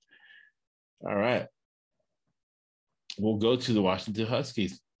Nolan. All right. We'll go to the Washington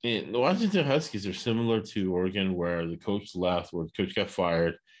Huskies. And the Washington Huskies are similar to Oregon, where the coach left, where the coach got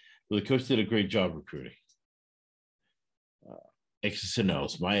fired. But the coach did a great job recruiting. X's and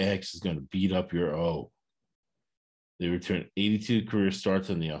O's. My X is going to beat up your O. They returned 82 career starts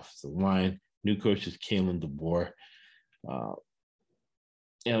on the offensive line. New coach is Kalen DeBoer.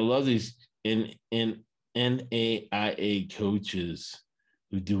 And I love these NAIA coaches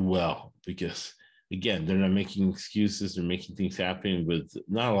who do well because, again, they're not making excuses. They're making things happen with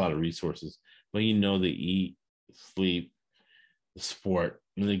not a lot of resources, but they eat, sleep, the sport,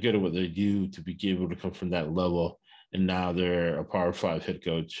 and they're good at what they do to be able to come from that level. And now they're a Power 5 head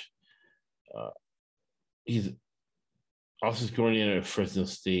coach. He's offensive coordinator at Fresno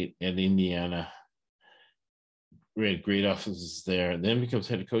State and Indiana. We had great offenses there. Then becomes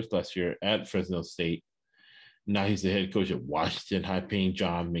head coach last year at Fresno State. Now he's the head coach at Washington, high-paying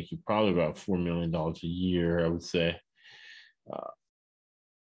job, making probably about $4 million a year, I would say.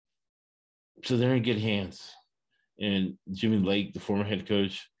 So they're in good hands. And Jimmy Lake, the former head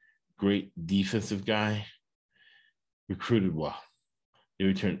coach, great defensive guy, recruited well. They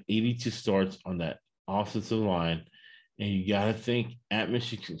returned 82 starts on that offensive line. And you got to think at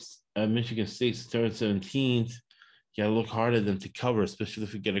Michigan State, September 17th, you got to look hard at them to cover, especially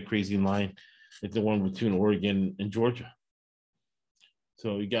if you get a crazy line like the one between Oregon and Georgia.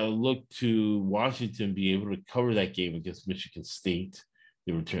 So you got to look to Washington be able to cover that game against Michigan State.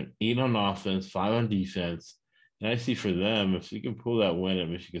 They returned 8 on offense, 5 on defense. And I see for them, if you can pull that win at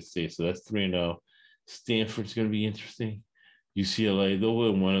Michigan State, so that's 3-0. Stanford's going to be interesting. UCLA, they'll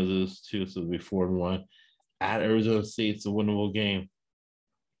win one of those two, so it'll be 4-1. At Arizona State, it's a winnable game.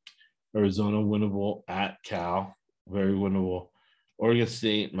 Arizona winnable at Cal, very winnable. Oregon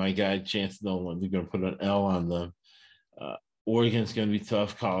State, my guy, Chance Nolan, they're going to put an L on them. Oregon's going to be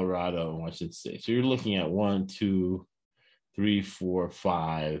tough, Colorado and Washington State. So you're looking at 1, 2, 3, 4,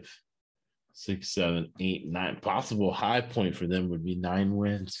 5, 6, 7, 8, 9. Possible high point for them would be 9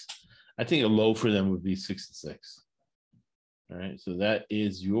 wins. I think a low for them would be 6-6. All right, so that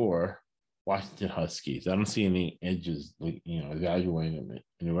is your Washington Huskies. I don't see any edges, evaluating them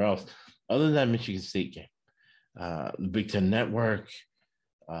anywhere else other than that Michigan State game. The Big Ten Network,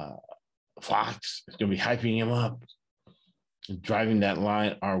 Fox is going to be hyping him up and driving that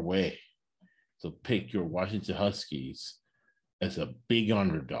line our way. So pick your Washington Huskies as a big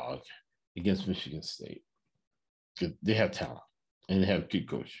underdog against Michigan State. They have talent and they have a good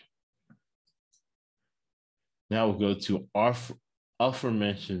coach. Now we'll go to our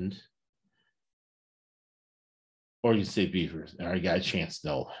aforementioned Oregon State Beavers and our guy Chance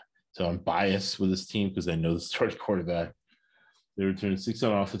Nolan. So I'm biased with this team because I know the starting quarterback. They return 6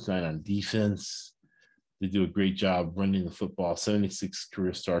 on offense, 9 on defense. They do a great job running the football. 76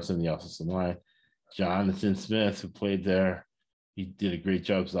 career starts on the offensive line. Jonathan Smith, who played there, he did a great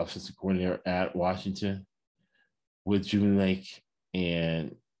job as offensive coordinator at Washington with Jimmy Lake.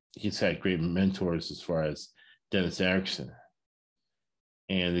 And he's had great mentors as far as Dennis Erickson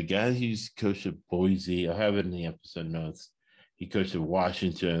And the guy who's coached at Boise, I have it in the episode notes. He coached at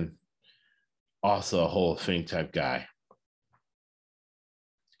Washington, also a Hall of Fame type guy.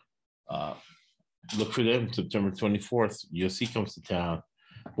 Look for them September 24th. USC comes to town.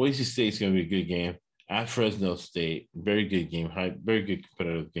 Boise State's going to be a good game. At Fresno State, very good game, very good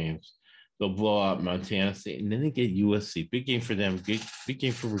competitive games. They'll blow out Montana State, and then they get USC. Big game for them. Big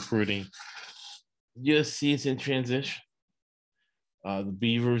game for recruiting. USC is in transition. The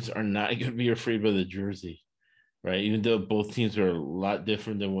Beavers are not going to be afraid by the jersey, right? Even though both teams are a lot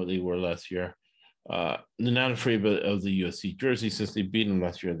different than what they were last year. They're not afraid of the USC jersey since they beat them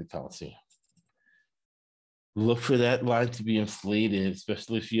last year at the Coliseum. Look for that line to be inflated,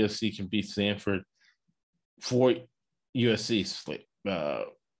 especially if USC can beat Stanford for USC's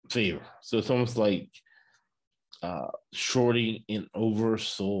favor. So it's almost like shorting an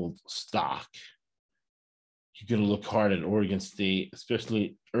oversold stock. You're going to look hard at Oregon State,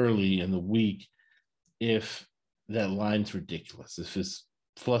 especially early in the week, if that line's ridiculous. If it's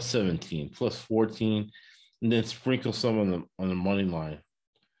plus 17, plus 14, and then sprinkle some on the money line,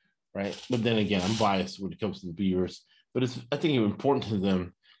 right? But then again, I'm biased when it comes to the Beavers. But I think it's important to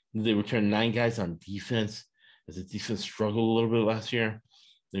them that they return 9 guys on defense, as the defense struggled a little bit last year.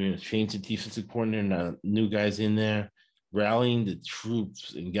 They're going to change the defensive coordinator, new guys in there, rallying the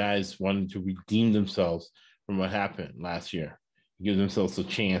troops and guys wanting to redeem themselves from what happened last year, give themselves a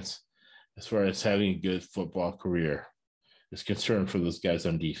chance as far as having a good football career. Is concerned for those guys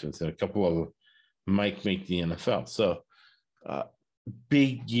on defense, and a couple of them might make the NFL. So,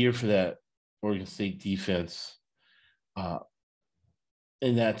 big year for that Oregon State defense.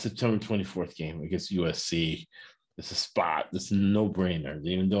 In that September 24th game against USC, it's a spot. It's a no-brainer.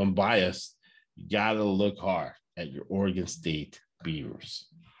 Even though I'm biased, you got to look hard at your Oregon State Beavers.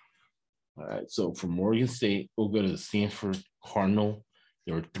 All right, so from Oregon State, we'll go to the Stanford Cardinal.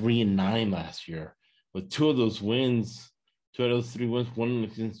 They were 3-9 last year, but 2 of those 3 wins, one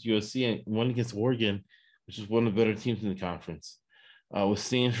against USC and one against Oregon, which is one of the better teams in the conference. With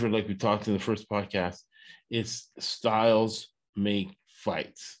Stanford, like we talked in the first podcast, it's styles make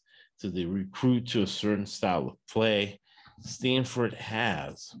fights. So they recruit to a certain style of play. Stanford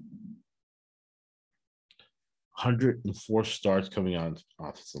has 104 starts coming on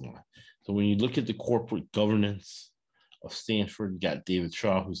offensive line. So when you look at the corporate governance of Stanford, you got David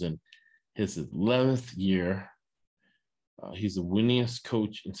Shaw, who's in his 11th year. He's the winningest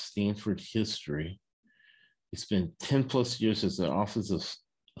coach in Stanford history. He spent 10 plus years as an offensive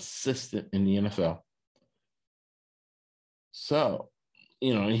assistant in the NFL. So,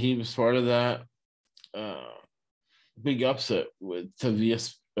 he was part of that big upset with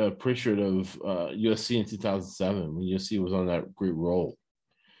Tavius Pritchard of USC in 2007 when USC was on that great roll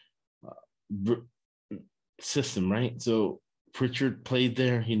system, right? So Pritchard played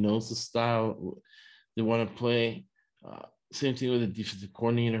there. He knows the style they want to play. Same thing with the defensive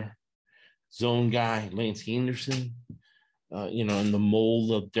coordinator, zone guy, Lance Anderson, and the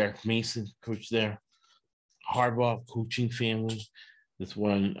mold of Derek Mason, coach there. Harbaugh coaching family that's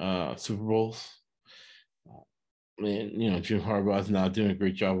won Super Bowls. And, Jim Harbaugh is now doing a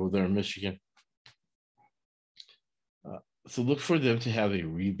great job over there in Michigan. So look for them to have a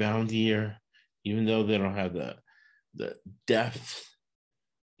rebound year, even though they don't have the depth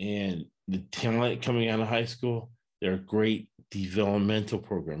and the talent coming out of high school. They're a great developmental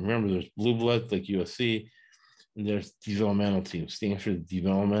program. Remember, there's blue bloods like USC, and there's developmental teams. Stanford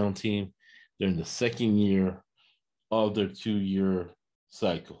developmental team. They're in the second year of their 2-year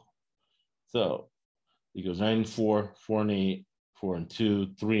cycle. So it goes 9-4, 4-8,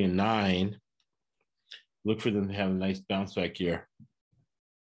 4-2, 3-9. Look for them to have a nice bounce back year.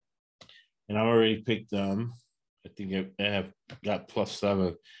 And I already picked them. I think I have got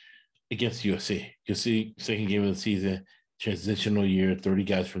 +7 against USC. USC, second game of the season, transitional year, 30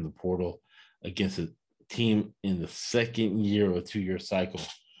 guys from the portal against a team in the second year of a 2-year cycle.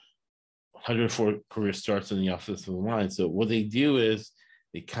 104 career starts on the offensive line. So what they do is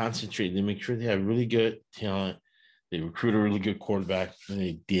they concentrate. They make sure they have really good talent. They recruit a really good quarterback, and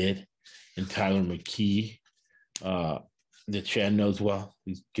they did. And Tyler McKee, that Chad knows well.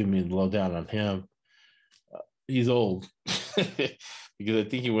 He's giving me the lowdown on him. He's old because I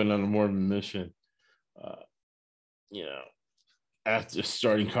think he went on more of a mission, after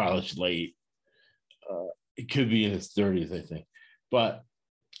starting college late. It could be in his 30s, I think. But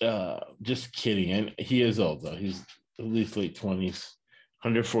just kidding. And he is old, though. He's at least late 20s.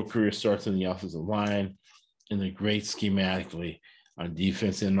 104 career starts in the offensive line, and they're great schematically on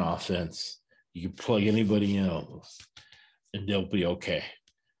defense and offense. You can plug anybody in almost, and they'll be okay.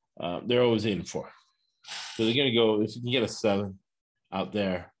 They're always 8-4. So they're going to go, if you can get a 7, out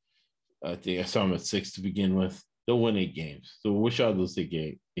there. I think I saw them at 6 to begin with. They'll win 8 games. So Wichita will take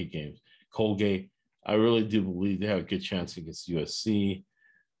 8 games. Colgate, I really do believe they have a good chance against USC.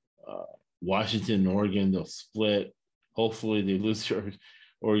 Washington and Oregon, they'll split. Hopefully they lose to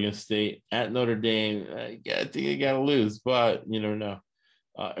Oregon State. At Notre Dame, I think they got to lose, but you never know.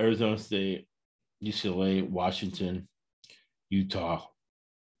 Arizona State, UCLA, Washington, Utah,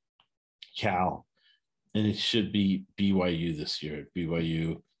 Cal, and it should be BYU this year.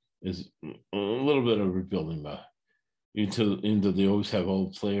 BYU is a little bit of rebuilding mode, even though they always have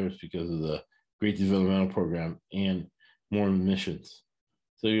old players because of the great developmental program and more admissions.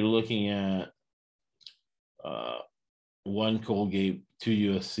 So you're looking at 1 Colgate,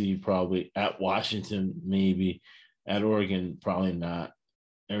 2 USC probably, at Washington maybe, at Oregon probably not.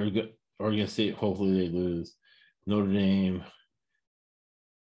 Oregon State, hopefully they lose. Notre Dame,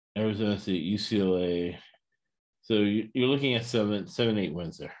 Arizona State, UCLA. So you're looking at 7, 8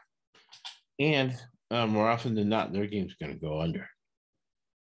 wins there. And more often than not, their game's going to go under.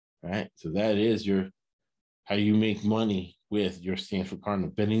 Right? So that is how you make money with your Stanford Cardinal,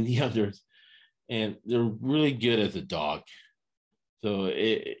 betting the unders. And they're really good as a dog. So,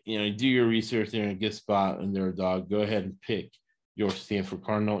 do your research. They're in a good spot and they're a dog. Go ahead and pick your Stanford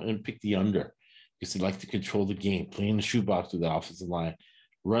Cardinal and pick the under because they like to control the game, play in the shoebox with the offensive line,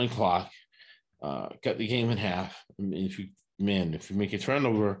 run clock, cut the game in half. I mean, if you make a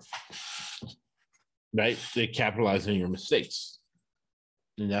turnover, right, they capitalize on your mistakes.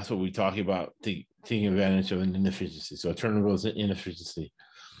 And that's what we're talking about, taking advantage of an inefficiency. So a turnover is an inefficiency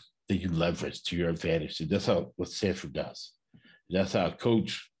that you leverage to your advantage. So that's what Stanford does. That's how a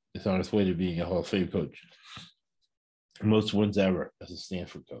coach is on his way to being a Hall of Fame coach. Most wins ever as a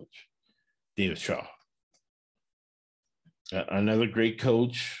Stanford coach, David Shaw. Another great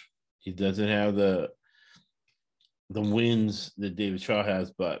coach. He doesn't have the wins that David Shaw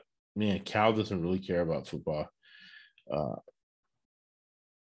has, but man, Cal doesn't really care about football.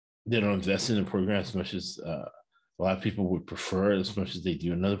 They don't invest in the program as much as a lot of people would prefer, as much as they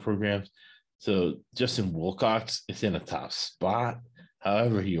do in other programs. So Justin Wilcox is in a top spot.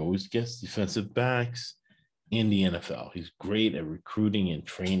 However, he always gets defensive backs in the NFL. He's great at recruiting and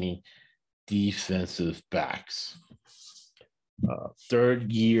training defensive backs.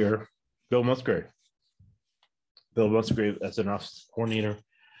 Third year, Bill Musgrave. Bill Musgrave as an offensive coordinator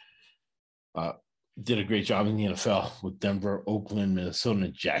did a great job in the NFL with Denver, Oakland, Minnesota,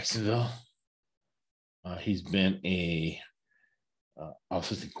 and Jacksonville. He's been a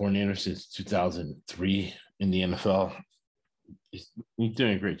offensive coordinator since 2003 in the NFL. He's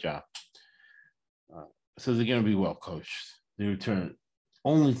doing a great job. So they're going to be well coached. They return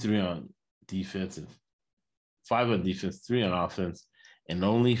only 3 on defense, and 5 on defense, 3 on offense, and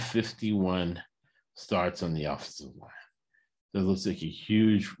only 51 starts on the offensive line. So it looks like a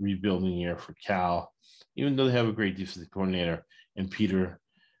huge rebuilding year for Cal, even though they have a great defensive coordinator and Peter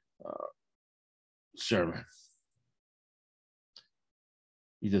Sherman.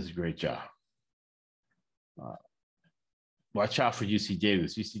 He does a great job. Watch out for UC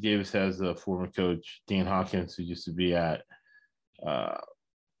Davis. UC Davis has a former coach, Dan Hawkins, who used to be at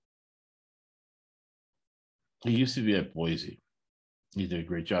Boise. He did a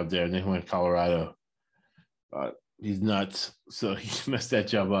great job there. And then he went to Colorado. He's nuts. So he messed that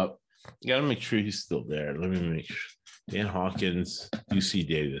job up. You got to make sure he's still there. Let me make sure. Dan Hawkins, UC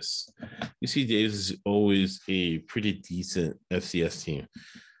Davis. UC Davis is always a pretty decent FCS team.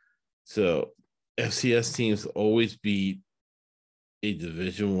 So FCS teams always beat a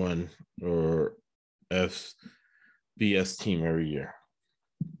Division I or FBS team every year.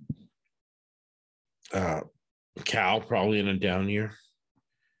 Cal probably in a down year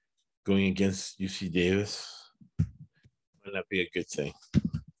going against UC Davis. Might not be a good thing.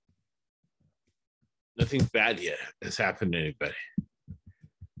 Nothing bad yet has happened to anybody.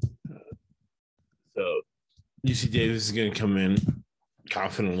 So UC Davis is going to come in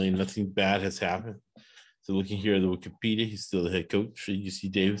confidently. Nothing bad has happened. So looking here at the Wikipedia, he's still the head coach at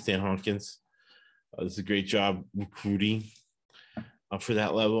UC Davis, Dan Hawkins. Does a great job recruiting for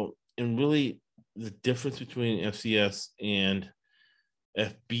that level. And really, the difference between FCS and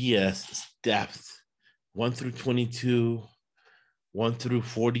FBS is depth. 1 through 22, 1 through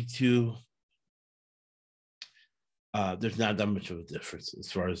 42. There's not that much of a difference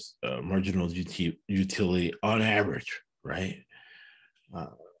as far as marginal utility on average, right?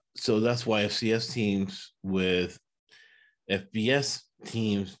 So that's why FCS teams with FBS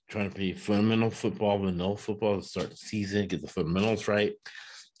teams trying to play fundamental football, vanilla football to start the season, get the fundamentals right,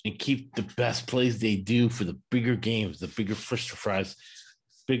 and keep the best plays they do for the bigger games, the bigger fish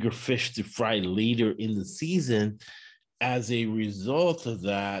to fry later in the season. as a result of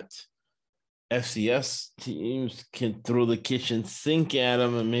that, FCS teams can throw the kitchen sink at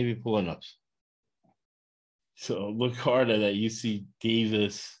them and maybe pull an upset. So look hard at that UC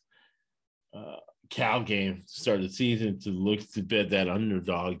Davis Cal game to start the season to look to bet that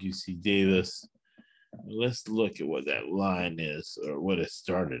underdog UC Davis. Let's look at what that line is or what it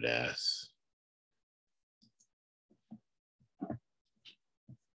started as.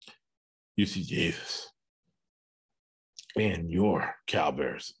 UC Davis and your Cal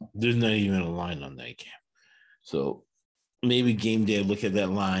Bears. There's not even a line on that game. So maybe game day, look at that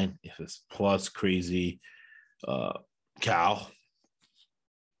line. If it's plus crazy, Cal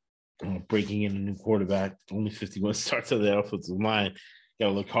breaking in a new quarterback, only 51 starts on the offensive line. Got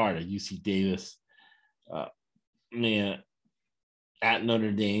to look hard at UC Davis. Man, at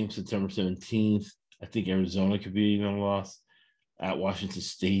Notre Dame, September 17th. I think Arizona could be even a loss. At Washington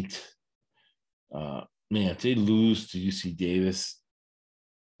State. Man, if they lose to UC Davis,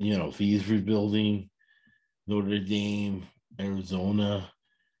 V's rebuilding, Notre Dame, Arizona,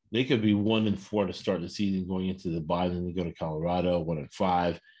 they could be 1-4 to start the season going into the bye. Then they go to Colorado,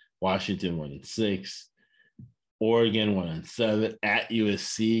 1-5, Washington, 1-6, Oregon, 1-7, at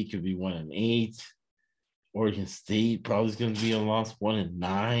USC could be 1-8. Oregon State probably is going to be a loss,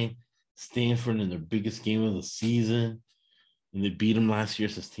 1-9. Stanford in their biggest game of the season, and they beat them last year.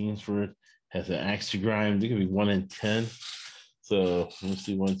 So Stanford has an axe to grind. They could be 1-10. So let's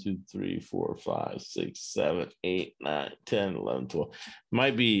see, 1, 2, 3, 4, 5, 6, 7, 8, 9, 10, 11, 12. You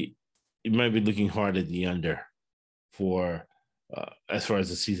might be looking hard at the under for as far as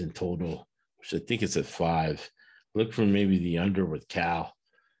the season total, which I think it's at 5. Look for maybe the under with Cal.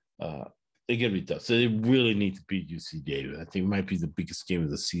 They're going to be tough. So they really need to beat UC Davis. I think it might be the biggest game of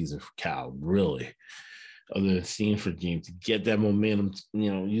the season for Cal, really. Other than Stanford game, to get that momentum,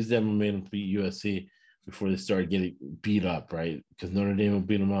 use that momentum to beat USC before they start getting beat up, right? Because Notre Dame will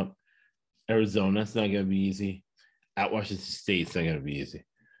beat them up. Arizona, that's not going to be easy. At Washington State, it's not going to be easy.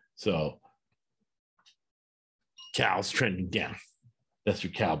 So Cal's trending down. That's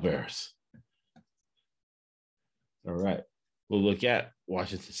your Cal Bears. All right. We'll look at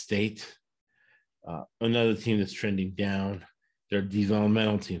Washington State. Another team that's trending down. They're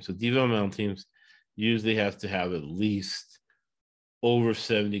developmental teams. So developmental teams usually have to have at least over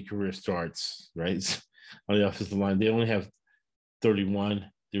 70 career starts, right? On the offensive line. They only have 31.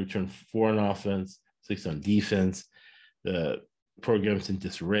 They return 4 on offense, 6 on defense. The program's in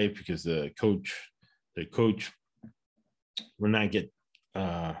disarray because the coach will not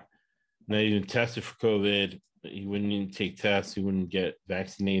even tested for COVID. He wouldn't even take tests. He wouldn't get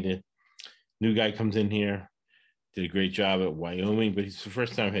vaccinated. New guy comes in here, did a great job at Wyoming, but he's the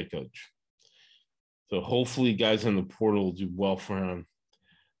first-time head coach. So hopefully guys on the portal will do well for him.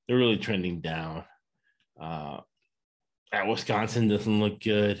 They're really trending down. At Wisconsin doesn't look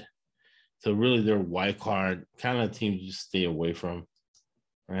good. So really they're a wild card, kind of team to just stay away from,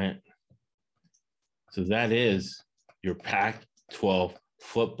 right? So that is your Pac-12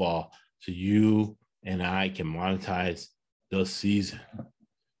 football. So you and I can monetize the season.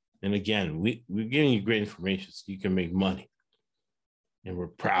 And again, we're giving you great information so you can make money. And we're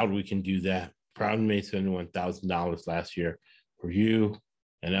proud we can do that. Proud we made $71,000 last year for you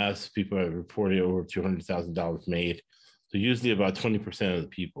and us. People have reported over $200,000 made. So usually about 20% of the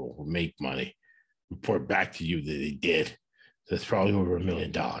people who make money report back to you that they did. So that's probably over $1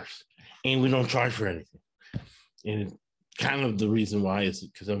 million. And we don't charge for anything. And kind of the reason why is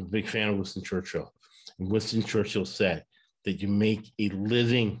because I'm a big fan of Winston Churchill. And Winston Churchill said that you make a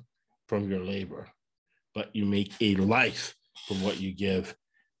living from your labor, but you make a life from what you give.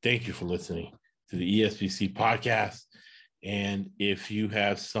 Thank you for listening to the ESBC podcast. And if you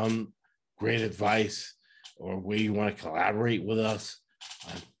have some great advice or way you want to collaborate with us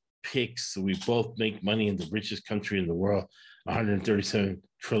on picks so we both make money in the richest country in the world, $137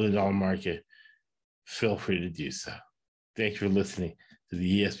 trillion market, feel free to do so. Thank you for listening to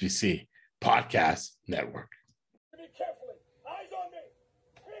the ESBC Podcast Network.